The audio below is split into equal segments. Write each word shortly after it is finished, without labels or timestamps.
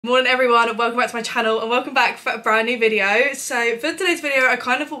Morning everyone, and welcome back to my channel and welcome back for a brand new video. So for today's video I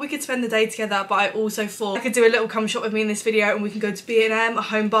kind of thought we could spend the day together, but I also thought I could do a little come shop with me in this video and we can go to B&M,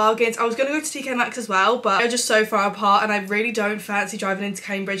 Home Bargains. I was going to go to TK Maxx as well, but they're just so far apart and I really don't fancy driving into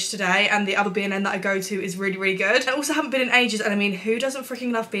Cambridge today, and the other B&M that I go to is really good. I also haven't been in ages, and I mean, who doesn't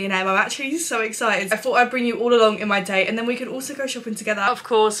freaking love B&M? I'm actually so excited. I thought I'd bring you all along in my day and then we could also go shopping together. Of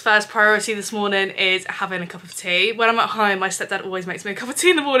course, first priority this morning is having a cup of tea. When I'm at home, my stepdad always makes me a cup of tea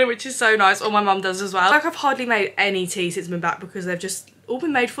in the morning, which is so nice. Or my mum does as well. Like, I've hardly made any tea since I've been back because they've just all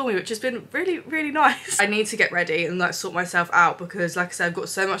been made for me, which has been really nice. I need to get ready and like sort myself out because, like I said, I've got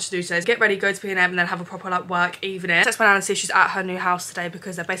so much to do today. Get ready, go to B&M and then have a proper like work evening. That's my nan and see she's at her new house today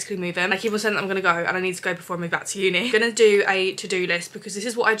because they're basically moving. I keep on saying that I'm gonna go and I need to go before I move back to uni. I'm gonna do a to-do list because this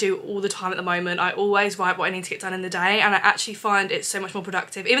is what I do all the time at the moment. I always write what I need to get done in the day, and I actually find it so much more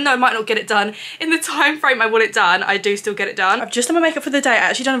productive. Even though I might not get it done in the time frame I want it done, I do still get it done. I've just done my makeup for the day. I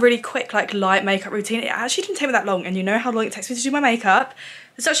actually done a really quick like light makeup routine. It actually didn't take me that long, and you know how long it takes me to do my makeup.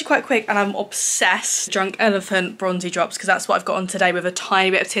 It's actually quite quick and I'm obsessed. Drunk Elephant bronzy drops because that's what I've got on today with a tiny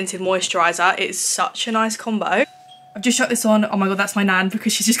bit of tinted moisturiser. It is such a nice combo. I've just shot this on. Oh my god, that's my nan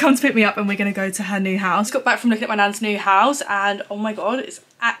because she's just come to pick me up and we're gonna go to her new house. Got back from looking at my nan's new house and oh my god, it's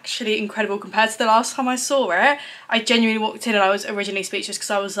actually incredible compared to the last time I saw it. I genuinely walked in and I was originally speechless because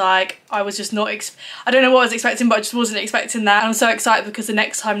I was like, I was just not I don't know what I was expecting, but I just wasn't expecting that. And I'm so excited because the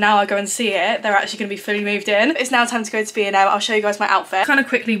next time now I go and see it, they're actually going to be fully moved in. It's now time to go to B&M. I'll show you guys my outfit. Kind of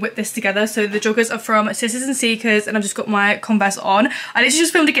quickly whip this together. So the joggers are from Sisters and Seekers and I've just got my Converse on. I literally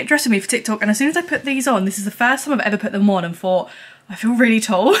just filmed a get dressed with me for TikTok, and as soon as I put these on, this is the first time I've ever put them on and thought, I feel really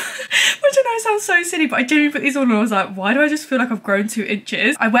tall, which I know sounds so silly, but I genuinely put these on and I was like, why do I just feel like I've grown 2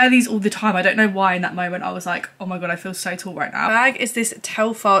 inches? I wear these all the time. I don't know why in that moment I was like, oh my god, I feel so tall right now. The bag is this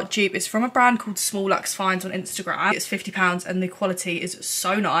Telfar dupe. It's from a brand called Small Luxe Finds on Instagram. It's £50 and the quality is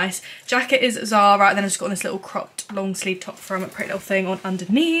so nice. Jacket is Zara, and then I've just got this little cropped long sleeve top from a Pretty Little Thing on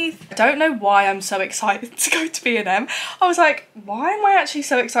underneath. I don't know why I'm so excited to go to B&M. I was like, why am I actually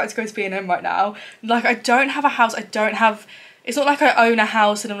so excited to go to B&M right now? Like, I don't have a house, it's not like I own a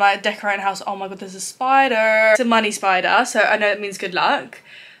house and I'm like decorating a house. Oh my god, there's a spider. It's a money spider, so I know it means good luck.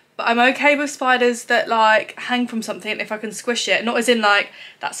 But I'm okay with spiders that like hang from something if I can squish it. Not as in like,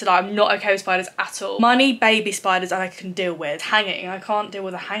 that's a lie, I'm not okay with spiders at all. Money baby spiders I can deal with. Hanging, I can't deal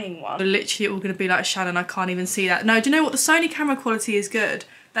with a hanging one. They're literally all gonna be like, Shannon, I can't even see that. No, do you know what? The Sony camera quality is good.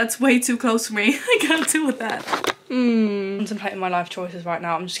 That's way too close for me. I can't deal with that. Contemplating my life choices right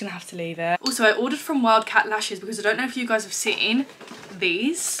now. I'm just gonna have to leave it. Also, I ordered from Wildcat Lashes because I don't know if you guys have seen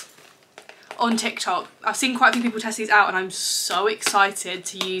these on TikTok. I've seen quite a few people test these out and I'm so excited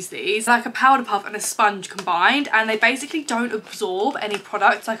to use these. Like a powder puff and a sponge combined, and they basically don't absorb any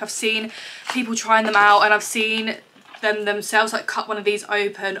product. Like, I've seen people trying them out and I've seen them themselves like cut one of these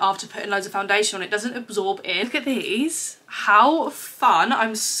open after putting loads of foundation on. It doesn't absorb in. Look at these. How fun.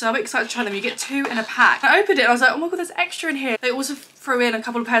 I'm so excited to try them. You get 2 in a pack. I opened it and I was like, oh my god, there's extra in here. They also threw in a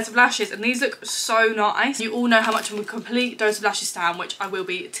couple of pairs of lashes and these look so nice. You all know how much I'm a complete dose of lashes stan, which I will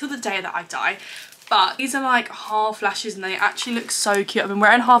be till the day that I die. But these are like half lashes and they actually look so cute. I've been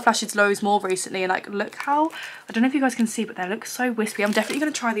wearing half lashes loads more recently, and like, look how, I don't know if you guys can see, but they look so wispy. I'm definitely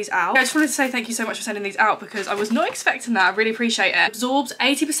going to try these out. I just wanted to say thank you so much for sending these out because I was not expecting that. I really appreciate it. Absorbs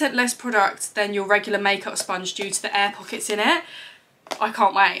 80% less product than your regular makeup sponge due to the air pockets in it. I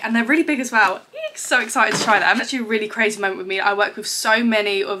can't wait. And they're really big as well. So excited to try them. It's actually a really crazy moment with me. I work with so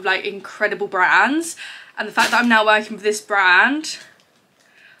many of like incredible brands, and the fact that I'm now working with this brand,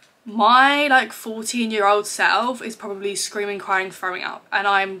 my like 14-year-old self is probably screaming, crying, throwing up, and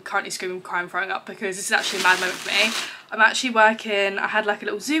I'm currently screaming, crying, throwing up because this is actually a mad moment for me. I'm actually working, I had like a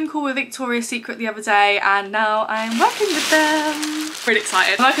little Zoom call with Victoria's Secret the other day and now I'm working with them. Really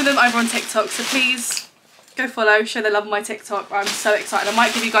excited. I'm working with them over on TikTok, so please go follow, show their love on my TikTok. I'm so excited. I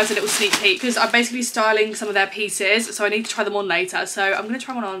might give you guys a little sneak peek because I'm basically styling some of their pieces, so I need to try them on later. So I'm going to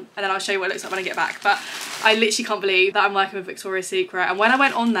try one on and then I'll show you what it looks like when I get back. But I literally can't believe that I'm working with Victoria's Secret, and when I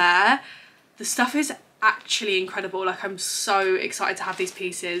went on there, the stuff is actually incredible. Like, I'm so excited to have these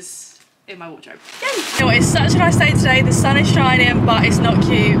pieces in my wardrobe. Yay! You know what, it's such a nice day today. The sun is shining, but it's not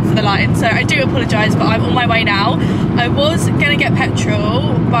cute for the lighting, so I do apologise, but I'm on my way now. I was gonna get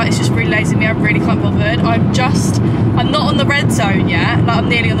petrol, but it's just really lazy of me. I really can't be bothered. I'm not on the red zone yet. Like, I'm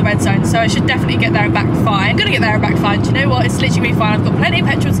nearly on the red zone, so I should definitely get there and back fine. I'm gonna get there and back fine. Do you know what? It's literally really fine. I've got plenty of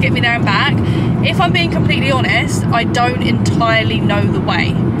petrol to get me there and back. If I'm being completely honest, I don't entirely know the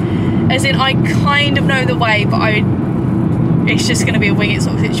way. As in, I kind of know the way, but it's just going to be a wing it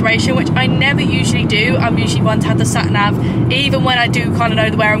sort of situation, which I never usually do. I'm usually one to have the sat nav, even when I do kind of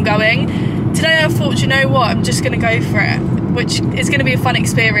know where I'm going. Today I thought, you know what, I'm just going to go for it. which is going to be a fun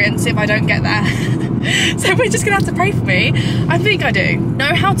experience if I don't get there. So we're just gonna have to pray for me. I think I do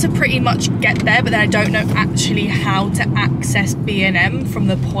know how to pretty much get there, but then I don't know actually how to access B&M from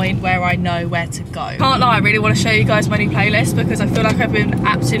the point where I know where to go. Can't lie, I really want to show you guys my new playlist because I feel like I've been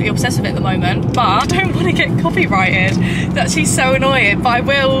absolutely obsessed with it at the moment, but I don't want to get copyrighted. It's actually so annoying, but I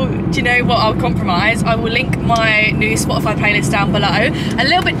will, do you know what, I'll compromise. I will link my new Spotify playlist down below. A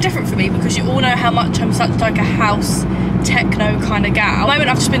little bit different for me because you all know how much I'm such like a house techno kind of gal. At the moment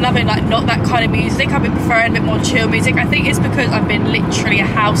I've just been loving like not that kind of music. I've been preferring a bit more chill music. I think it's because I've been literally a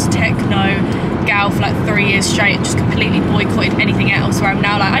house techno gal for like 3 years straight and just completely boycotted anything else, where I'm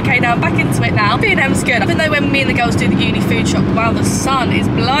now like, okay, now I'm back into it now. B&M's good. Even though when me and the girls do the uni food shop, wow, the sun is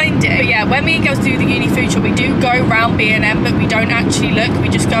blinding. But yeah, when me and girls do the uni food shop, we do go round B&M, but we don't actually look. We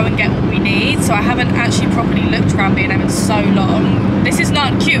just go and get what we need. So I haven't actually properly looked around B&M in so long. This is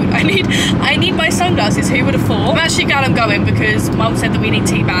not cute. I need my sunglasses. Who would have thought? I'm actually glad I'm going because Mum said that we need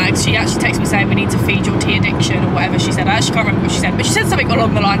tea bags. She actually texted me saying we need to feed your tea addiction or whatever she said. I actually can't remember what she said, but she said something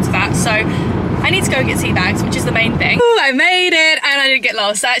along the lines of that. So I need to go and get tea bags, which is the main thing. Ooh, I made it and I didn't get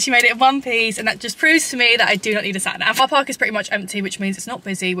lost. I actually made it in one piece, and that just proves to me that I do not need a sat nav. Our park is pretty much empty, which means it's not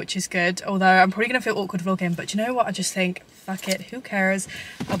busy, which is good. Although I'm probably gonna feel awkward vlogging, but you know what? I just think, fuck it, who cares?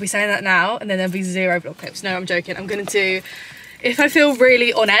 I'll be saying that now and then there'll be 0 vlog clips. No, I'm joking. I'm gonna do, if I feel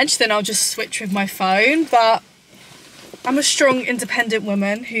really on edge, then I'll just switch with my phone, but I'm a strong, independent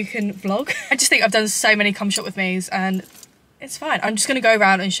woman who can vlog. I just think I've done so many come shop with me's and it's fine. I'm just gonna go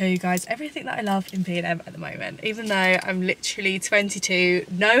around and show you guys everything that I love in B&M at the moment. Even though I'm literally 22,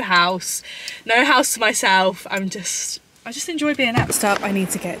 no house to myself, I just enjoy B&M. Next up, I need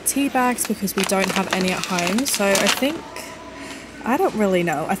to get tea bags because we don't have any at home. So I don't really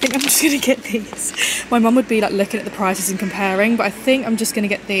know. I think I'm just gonna get these. My mum would be like looking at the prices and comparing, but I think I'm just gonna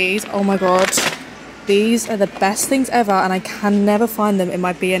get these. Oh my God. These are the best things ever, and I can never find them in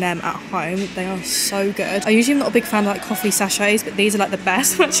my B&M at home. They are so good. I usually am not a big fan of like coffee sachets, but these are like the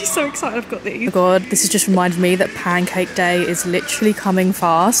best. I'm actually so excited I've got these. Oh God, this has just reminded me that pancake day is literally coming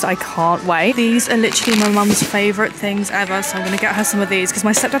fast. I can't wait. These are literally my mum's favourite things ever, so I'm going to get her some of these because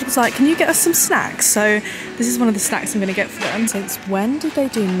my stepdad was like, can you get us some snacks? So this is one of the snacks I'm going to get for them. Since when did they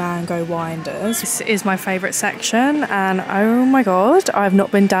do mango winders? This is my favourite section, and oh my God, I've not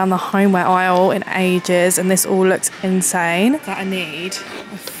been down the homeware aisle in ages, and this all looks insane. That I need.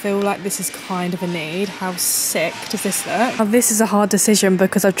 I feel like this is kind of a need. How sick does this look? Now, this is a hard decision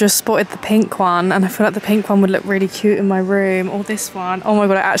because I've just spotted the pink one, and I feel like the pink one would look really cute in my room, or this one. Oh my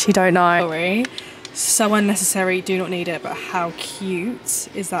God, I actually don't know. Sorry. So unnecessary, do not need it, but how cute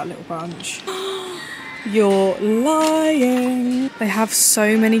is that little bunch? You're lying. They have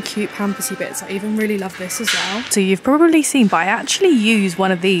so many cute pampersy bits. I even really love this as well. So you've probably seen, but I actually use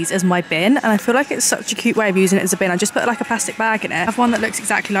one of these as my bin, and I feel like it's such a cute way of using it as a bin. I just put like a plastic bag in it. I have one that looks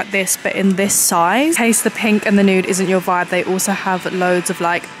exactly like this, but in this size. In case the pink and the nude isn't your vibe, they also have loads of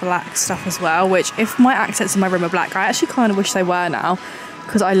like black stuff as well, which if my accents in my room are black, I actually kind of wish they were now,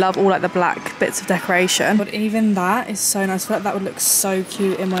 because I love all like the black bits of decoration. But even that is so nice. I feel like that would look so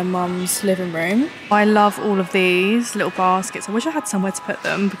cute in my mum's living room. I love all of these little baskets. I wish I had somewhere to put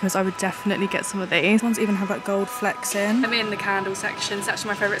them because I would definitely get some of these. Ones even have that gold flex in. I'm in the candle section. It's actually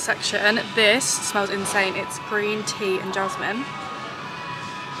my favourite section. This smells insane. It's green tea and jasmine.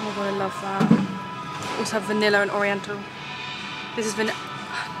 Oh my God, I love that. Also have vanilla and oriental. This is vanilla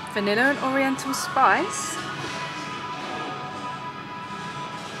and oriental spice.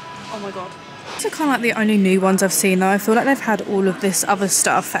 Oh my God. These are kind of like the only new ones I've seen though. I feel like they've had all of this other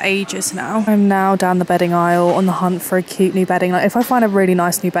stuff for ages now. I'm now down the bedding aisle on the hunt for a cute new bedding. Like if I find a really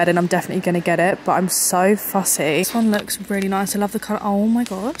nice new bedding, I'm definitely going to get it, but I'm so fussy. This one looks really nice. I love the colour. Oh my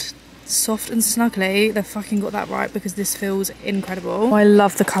God. Soft and snuggly. They've fucking got that right because this feels incredible. I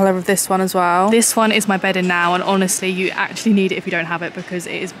love the colour of this one as well. This one is my bedding now, and honestly you actually need it if you don't have it because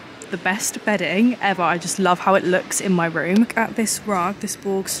it is the best bedding ever. I just love how it looks in my room. Look at this rug, this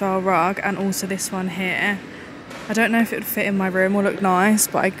Borg style rug, and also this one here. I don't know if it would fit in my room or look nice,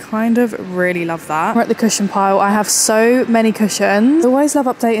 but I kind of really love that. We're at the cushion pile. I have so many cushions. I always love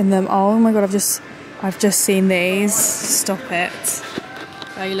updating them. Oh my God, I've just seen these. Stop it.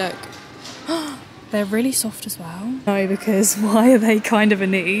 There you look. They're really soft as well. No, because why are they kind of a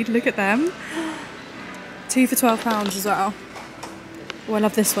need? Look at them. 2 for £12 as well. Oh, I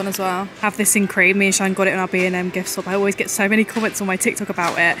love this one as well. I have this in cream. Me and Shine got it in our B&M gift shop. I always get so many comments on my TikTok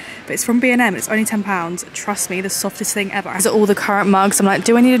about it, but it's from B&M. It's only £10. Trust me, the softest thing ever. These are all the current mugs. I'm like,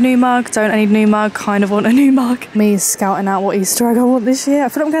 do I need a new mug? Don't I need a new mug? Kind of want a new mug. Me scouting out what Easter egg I want this year. I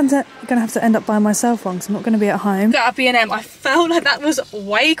feel like I'm going to have to end up buying myself one because I'm not going to be at home. Got a B&M. I felt like that was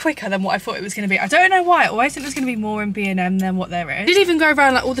way quicker than what I thought it was going to be. I don't know why. I always think there's going to be more in B&M than what there is. I did even go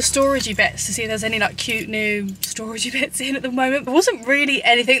around like all the storagey bits to see if there's any like cute new storagey bits in at the moment. There wasn't really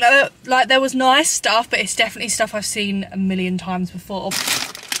anything like there was nice stuff, but it's definitely stuff I've seen a million times before.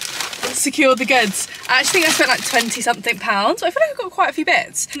 Secured the goods. I actually think I spent like 20 something pounds. I feel like I got quite a few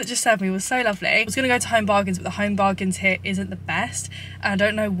bits. That just served me was so lovely. I was going to go to Home Bargains, but the Home Bargains here isn't the best. And I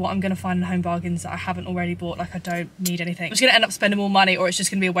don't know what I'm going to find in Home Bargains that I haven't already bought. Like I don't need anything. I'm just going to end up spending more money or it's just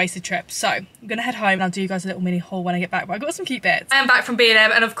going to be a wasted trip. So I'm going to head home and I'll do you guys a little mini haul when I get back. But I got some cute bits. I am back from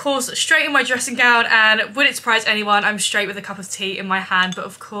B&M and of course straight in my dressing gown, and wouldn't surprise anyone, I'm straight with a cup of tea in my hand. But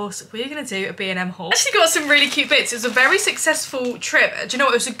of course we're going to do a B&M haul. I actually got some really cute bits. It was a very successful trip. Do you know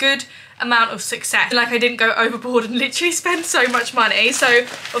what? It was a good amount of success. Like I didn't go overboard and literally spend so much money. So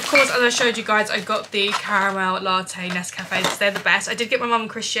of course, as I showed you guys, I got the caramel latte Nescafes. They're the best. I did get my mum and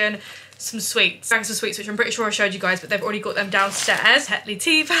Christian some sweets, bags of sweets, which I'm pretty sure I showed you guys, but they've already got them downstairs. Tetley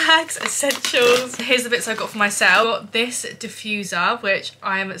tea bags, essentials. Here's the bits I got for myself. I got this diffuser, which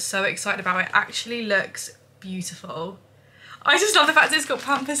I am so excited about. It actually looks beautiful. I just love the fact that it's got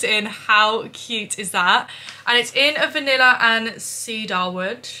Pampers in. How cute is that? And it's in a vanilla and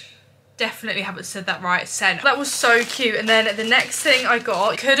cedarwood. Definitely haven't said that right, scent. That was so cute. And then the next thing I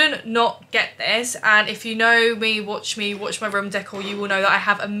got, couldn't not get this, and if you know me, watch my room decor, you will know that I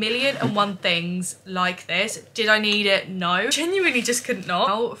have 1,000,001 things like this. Did I need it? No. Genuinely just couldn't not.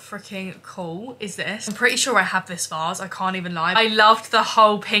 How freaking cool is this? I'm pretty sure I have this vase, I can't even lie. I loved the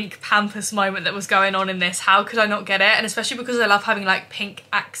whole pink Pampers moment that was going on in this. How could I not get it? And especially because I love having like pink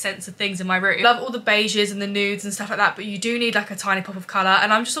accents of things in my room. I love all the beiges and the nudes and stuff like that, but you do need like a tiny pop of colour,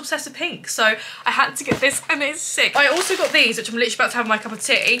 and I'm just obsessed with pink. So I had to get this and it's sick. I also got these, which I'm literally about to have in my cup of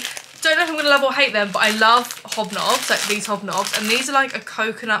tea. Don't know if I'm gonna love or hate them, but I love hobnobs, like these hobnobs. And these are like a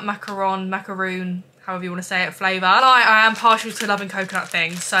coconut macaroon, however you want to say it, flavour. I am partial to loving coconut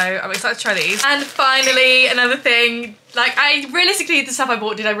things, so I'm excited to try these. And finally, another thing, like realistically the stuff I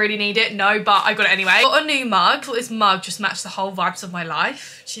bought, did I really need it? No, but I got it anyway. Got a new mug. I thought this mug just matched the whole vibes of my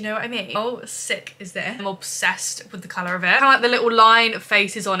life. Do you know what I mean? Oh, sick is this. I'm obsessed with the colour of it. Kind of like the little line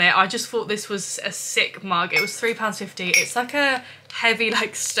faces on it. I just thought this was a sick mug. It was £3.50. It's like a heavy,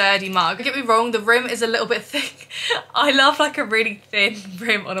 like sturdy mug. Don't get me wrong, the rim is a little bit thick. I love like a really thin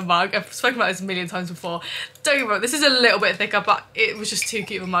rim on a mug. I've spoken about this a million times before. Don't get me wrong, this is a little bit thicker, but it was just too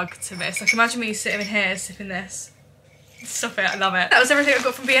cute of a mug to miss. Like imagine me sitting in here sipping this. Stop it, I love it. That was everything I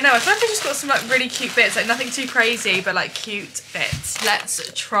got from B&M. I feel like I just got some like really cute bits, like nothing too crazy, but like cute bits.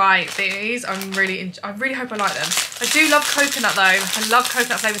 Let's try these. I really hope I like them. I do love coconut though. I love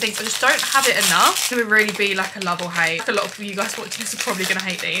coconut flavoured things. I just don't have it enough. It would really be like a love or hate. Like a lot of you guys watching this are probably gonna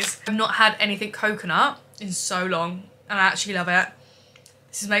hate these. I've not had anything coconut in so long, and I actually love it.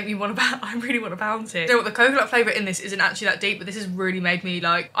 This has made me want to, I really want a Bounty. You know what, the coconut flavour in this isn't actually that deep, but this has really made me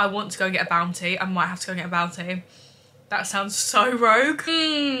like, I want to go and get a Bounty. I might have to go and get a Bounty. That sounds so rogue.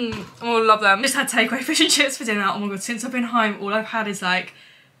 Oh, love them. Just had takeaway fish and chips for dinner. Oh my god, since I've been home, all I've had is like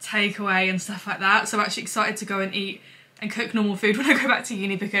takeaway and stuff like that. So I'm actually excited to go and eat and cook normal food when I go back to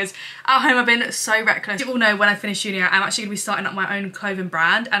uni, because at home I've been so reckless. You all know when I finish uni, I'm actually gonna be starting up my own clothing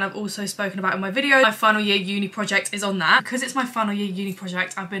brand, and I've also spoken about in my video, my final year uni project is on that. Because it's my final year uni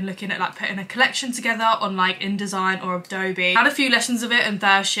project, I've been looking at like putting a collection together on like InDesign or Adobe. I had a few lessons of it in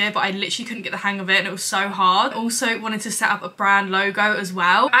first year, but I literally couldn't get the hang of it and it was so hard. Also wanted to set up a brand logo as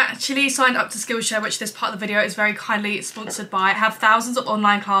well. I actually signed up to Skillshare, which this part of the video is very kindly sponsored by. I have thousands of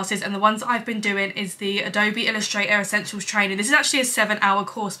online classes, and the ones that I've been doing is the Adobe Illustrator Essentials training. This is actually a 7-hour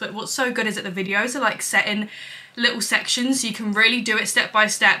course, but what's so good is that the videos are like set in little sections, so you can really do it step by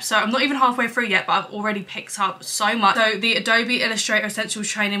step. So I'm not even halfway through yet, but I've already picked up so much. So the Adobe Illustrator Essentials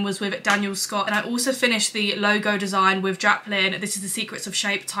training was with Daniel Scott, and I also finished the logo design with Draplin. This is the Secrets of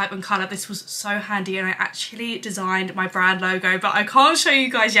Shape, Type and Colour. This was so handy, and I actually designed my brand logo, but I can't show you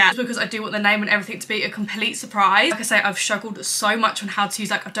guys yet because I do want the name and everything to be a complete surprise. Like I say, I've struggled so much on how to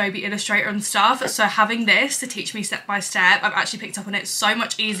use like Adobe Illustrator and stuff, so having this to teach me step by step, I've actually picked up on it so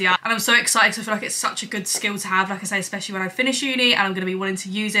much easier, and I'm so excited because I feel like it's such a good skill to have, like I say, especially when I finish uni and I'm going to be wanting to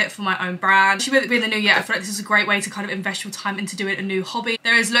use it for my own brand. Especially with it being the new year, I feel like this is a great way to kind of invest your time into doing a new hobby.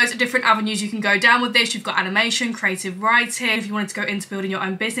 There is loads of different avenues you can go down with this. You've got animation, creative writing. If you wanted to go into building your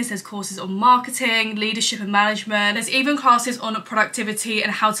own business, there's courses on marketing, leadership and management. There's even classes on productivity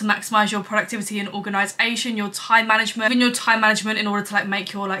and how to maximize your productivity and organization, your time management, even your time management in order to like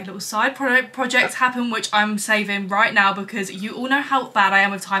make your like little side projects happen, which I'm saving right now because you all know how bad I am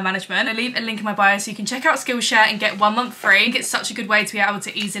with time management. I leave a link in my bio so you can check out Skillshare. Skillshare and get 1 month free. I think it's such a good way to be able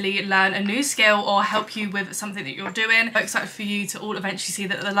to easily learn a new skill or help you with something that you're doing. I'm excited for you to all eventually see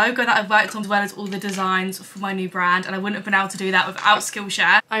that the logo that I've worked on, as well as all the designs for my new brand, and I wouldn't have been able to do that without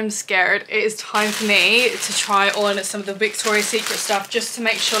Skillshare. I'm scared. It is time for me to try on some of the Victoria's Secret stuff just to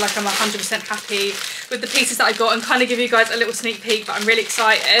make sure like I'm 100% happy with the pieces that I got and kind of give you guys a little sneak peek, but I'm really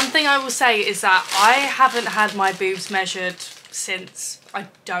excited. One thing I will say is that I haven't had my boobs measured since, I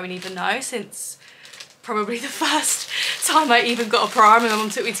don't even know, since probably the first time I even got a bra. My mum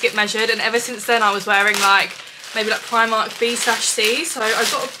took me to get measured, and ever since then I was wearing like maybe like Primark B/C. So I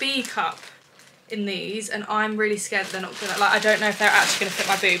got a B cup in these, and I'm really scared they're not gonna, like, I don't know if they're actually gonna fit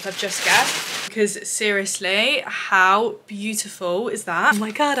my boobs. I've just guessed, because seriously, how beautiful is that? Oh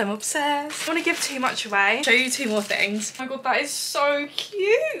my god, I'm obsessed. I don't want to give too much away. Show you 2 more things. Oh my god, that is so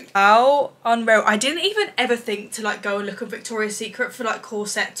cute. How unreal. I didn't even ever think to like go and look at Victoria's Secret for like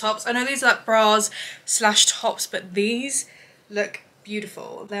corset tops. I know these are like bras / tops, but these look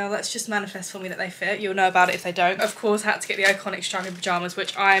beautiful. Now let's just manifest for me that they fit. You'll know about it if they don't. Of course, I had to get the iconic stripy pajamas,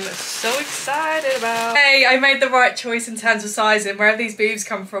 which I'm so excited about. Hey, I made the right choice in terms of sizing. Wherever these boobs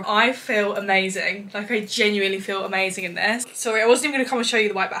come from, I feel amazing. Like, I genuinely feel amazing in this. Sorry, I wasn't even gonna come and show you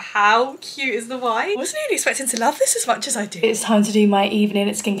the white, but how cute is the white? I wasn't even expecting to love this as much as I did. It's time to do my evening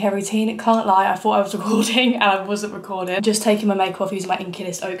skincare routine. It can't lie, I thought I was recording and I wasn't recording. Just taking my makeup off using my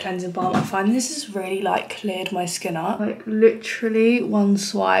Inkilist Oat Cleansing Balm. I find this has really like cleared my skin up. Like literally 1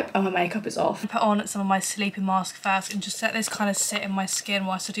 swipe and my makeup is off. I put on some of my sleeping mask first and just let this kind of sit in my skin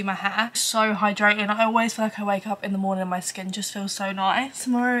whilst I do my hair. So hydrating. I always feel like I wake up in the morning and my skin just feels so nice.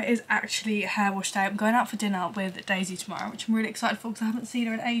 Tomorrow is actually hair wash day. I'm going out for dinner with Daisy tomorrow, which I'm really excited for because I haven't seen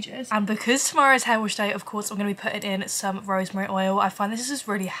her in ages. And because tomorrow is hair wash day, of course, I'm going to be putting in some rosemary oil. I find this has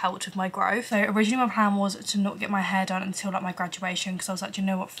really helped with my growth. So originally my plan was to not get my hair done until like my graduation, because I was like, you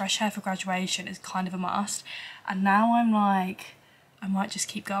know what, fresh hair for graduation is kind of a must. And now I'm like, I might just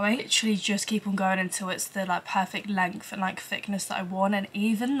keep going. Literally just keep on going until it's the like perfect length and like thickness that I want. And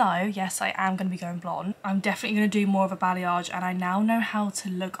even though, yes, I am going to be going blonde, I'm definitely going to do more of a balayage, and I now know how to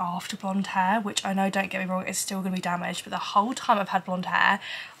look after blonde hair, which I know, don't get me wrong, it's still going to be damaged, but the whole time I've had blonde hair,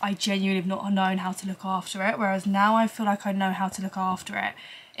 I genuinely have not known how to look after it, whereas now I feel like I know how to look after it.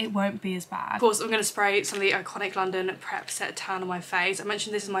 It won't be as bad. Of course, I'm going to spray some of the iconic London Prep Set Tan on my face. I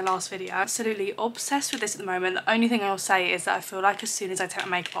mentioned this in my last video. I'm absolutely obsessed with this at the moment. The only thing I'll say is that I feel like as soon as I take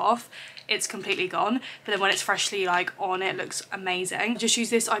my makeup off, it's completely gone, but then when it's freshly like on, it looks amazing. Just use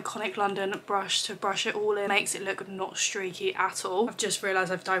this iconic London brush to brush it all in. Makes it look not streaky at all. I've just realised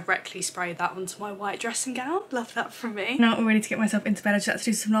I've directly sprayed that onto my white dressing gown. Love that from me. Now I'm ready to get myself into bed. I just had to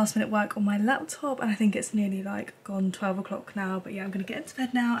do some last minute work on my laptop, and I think it's nearly like gone 12 o'clock now, but yeah, I'm gonna get into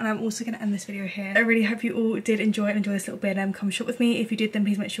bed now, and I'm also gonna end this video here. I really hope you all did enjoy it and enjoy this little bit. Come shop with me. If you did, then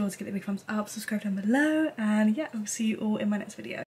please make sure to give it a big thumbs up, subscribe down below, and yeah, I'll see you all in my next video.